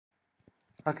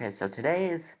Okay, so today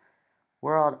is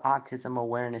World Autism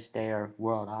Awareness Day, or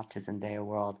World Autism Day, or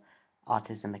World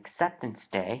Autism Acceptance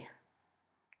Day.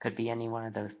 Could be any one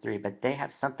of those three, but they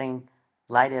have something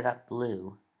lighted up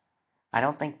blue. I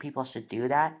don't think people should do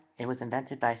that. It was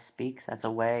invented by Speaks as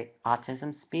a way,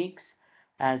 Autism Speaks,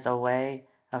 as a way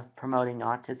of promoting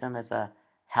autism as a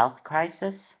health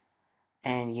crisis.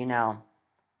 And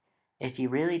if you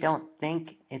really don't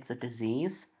think it's a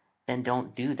disease, then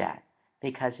don't do that.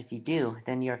 Because if you do,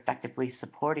 then you're effectively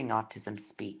supporting Autism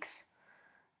Speaks.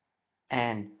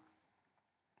 And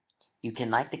you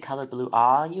can like the color blue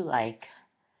all you like,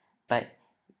 but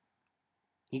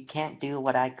you can't do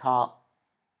what I call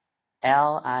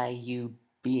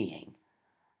L-I-U-Bing,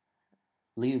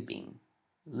 lubing,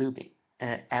 lubing,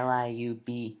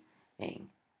 L-I-U-B-ing.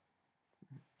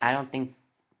 I don't think,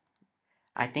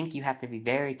 I think you have to be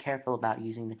very careful about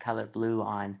using the color blue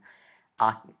on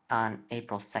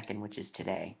April 2nd, which is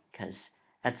today, because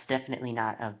that's definitely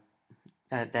not a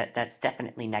that's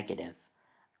definitely negative.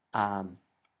 Um,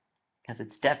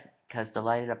 because the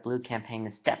Light It Up Blue campaign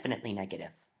is definitely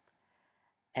negative.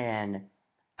 And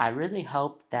I really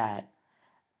hope that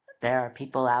there are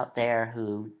people out there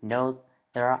who know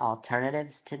there are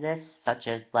alternatives to this, such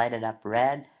as Light It Up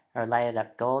Red or Light It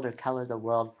Up Gold or Color the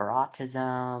World for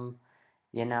Autism.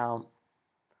 You know,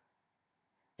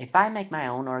 if I make my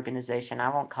own organization, I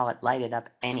won't call it Light It Up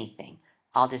anything.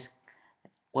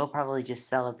 We'll probably just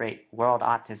celebrate World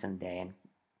Autism Day,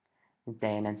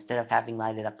 and instead of having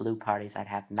Light It Up Blue parties, I'd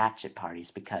have Match It parties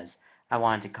because I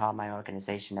wanted to call my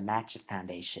organization the Match It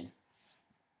Foundation.